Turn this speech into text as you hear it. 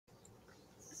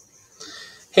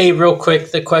Hey, real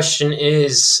quick, the question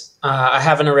is I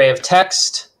have an array of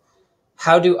text.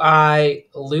 How do I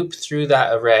loop through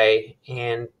that array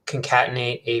and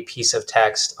concatenate a piece of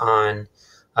text on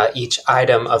each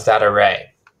item of that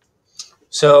array?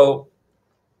 So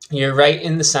you're right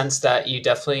in the sense that you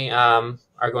definitely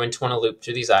are going to want to loop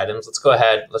through these items. Let's go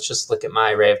ahead. Let's just look at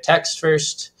my array of text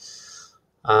first.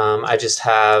 I just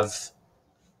have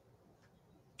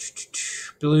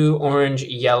blue, orange,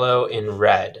 yellow, and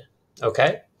red.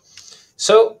 Okay.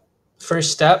 So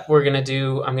first step, I'm going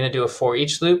to do a for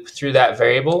each loop through that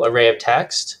variable array of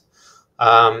text.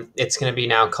 It's going to be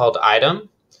now called item.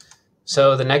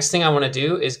 So the next thing I want to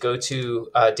do is go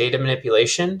to data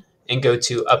manipulation and go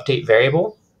to update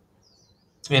variable.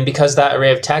 And because that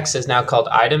array of text is now called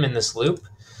item in this loop,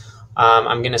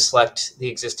 I'm going to select the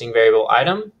existing variable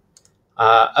item,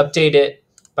 update it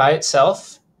by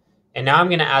itself. And now I'm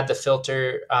going to add the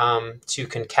filter to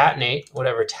concatenate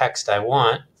whatever text I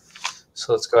want.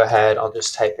 So let's go ahead. I'll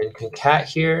just type in concat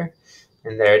here,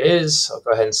 and there it is. I'll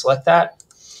go ahead and select that.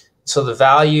 So the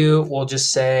value will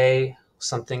just say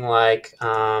something like,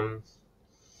 we'll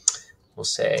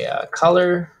say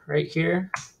color right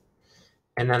here.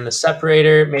 And then the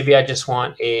separator, maybe I just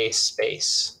want a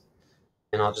space.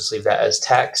 And I'll just leave that as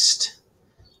text.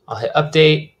 I'll hit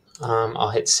update.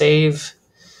 I'll hit save.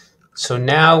 So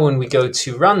now when we go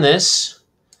to run this,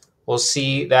 we'll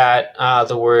see that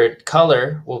the word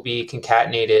color will be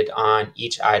concatenated on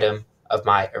each item of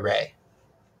my array.